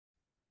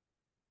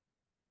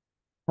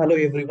Hello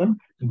everyone,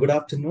 good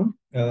afternoon.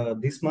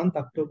 This month,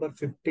 October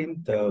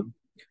 15th,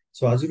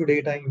 so Azure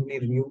Data Engineer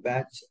new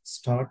batch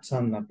starts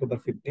on October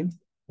 15th.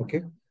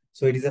 Okay,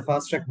 so it is a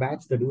fast track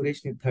batch. The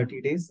duration is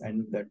 30 days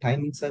and the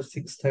timings are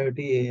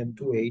 6:30 a.m.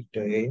 to 8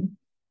 a.m.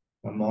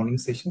 Morning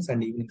sessions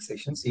and evening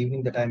sessions.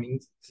 Evening the timing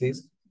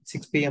says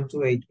 6 p.m.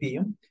 to 8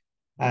 p.m.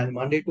 and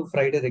Monday to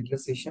Friday regular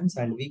sessions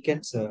and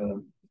weekends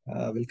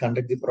will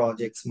conduct the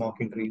projects,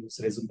 mock interviews,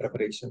 resume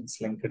preparations,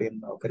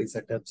 LinkedIn, career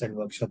setups and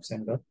workshops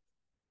and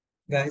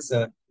guys,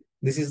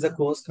 this is the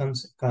course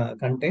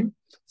content.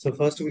 So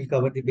first we'll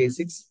cover the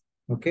basics.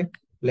 Okay.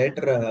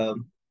 Later,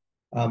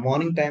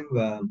 morning time,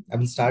 I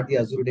will start the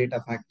Azure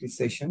Data Factory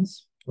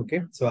sessions.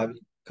 Okay. So I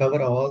will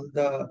cover all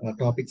the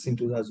topics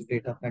into the Azure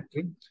Data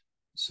Factory.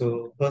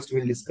 So first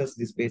we'll discuss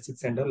these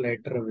basics and all.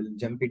 Later we'll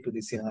jump into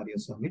the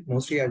scenarios only.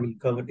 Mostly I will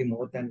cover the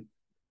more than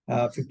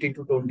 15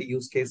 to 20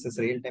 use cases,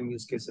 real-time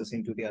use cases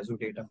into the Azure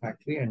Data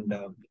Factory. And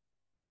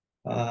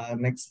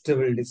next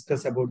we'll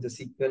discuss about the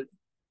SQL,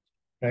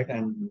 right,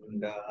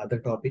 and other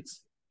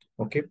topics.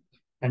 Okay,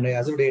 and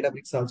Azure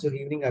Databricks also.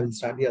 Evening I will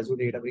start the Azure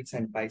Databricks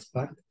and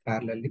Pyspark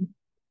parallelly.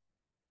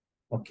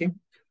 Okay,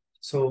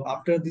 so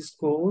after this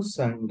course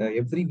and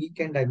every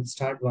weekend I will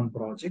start one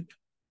project.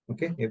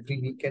 Okay, every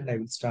weekend I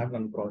will start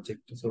one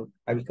project. So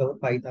I will cover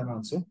Python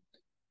also,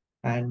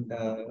 and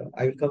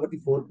I will cover the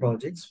 4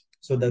 projects.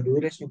 So the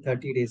duration is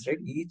 30 days,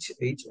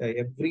 right?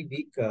 Every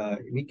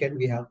weekend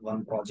we have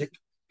one project.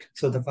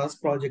 So the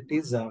first project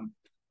is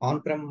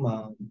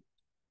on-prem.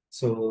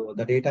 So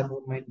the data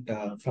movement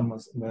from a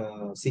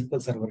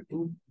SQL Server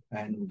to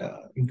and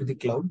into the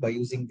cloud by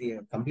using the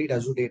complete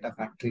Azure Data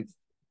Factory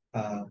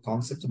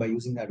concepts by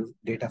using Azure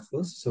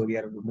Dataflows. So we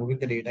are moving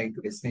the data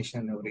into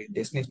destination. Our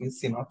destination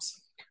is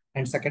synapse.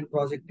 And second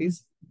project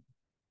is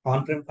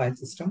on-prem file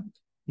system.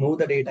 Move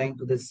the data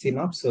into the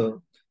synapse.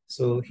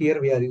 So here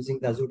we are using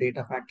the Azure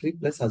Data Factory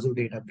plus Azure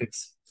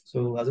Databricks.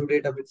 So Azure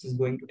Databricks is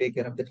going to take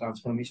care of the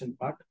transformation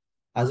part.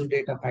 Azure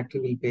Data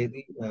Factory will pay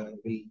the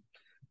will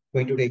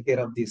going to take care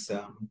of this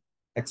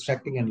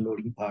extracting and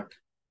loading part.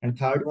 And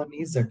third one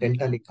is a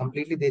Delta Lake.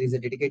 Completely, there is a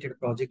dedicated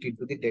project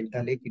into the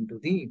Delta Lake, into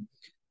the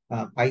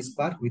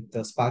Pyspark with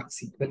the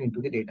Spark-SQL into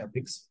the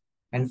Databricks.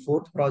 And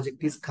fourth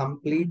project is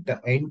complete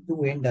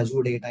end-to-end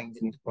Azure Data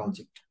Engineer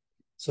project.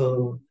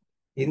 So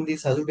in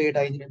this Azure Data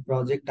Engineer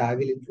project, I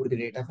will include the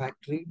Data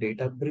Factory,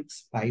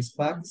 Databricks,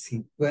 Pyspark,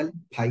 SQL,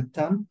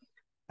 Python,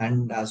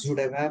 and Azure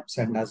DevOps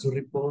and Azure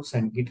Repos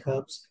and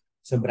GitHubs.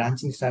 So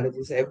branching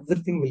strategies,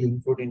 everything will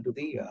include into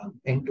the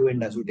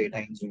end-to-end Azure Data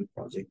Engineering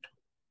project.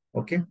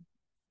 Okay,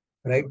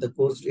 right? The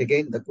course,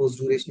 again, the course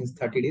duration is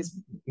 30 days,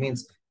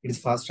 means it is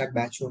fast track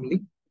batch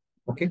only.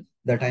 Okay,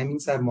 the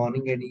timings are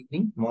morning and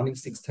evening. Morning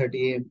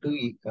 6:30 a.m.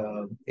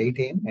 to 8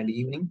 a.m. and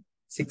evening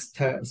 6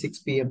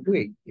 p.m. to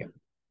 8 p.m.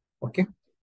 Okay,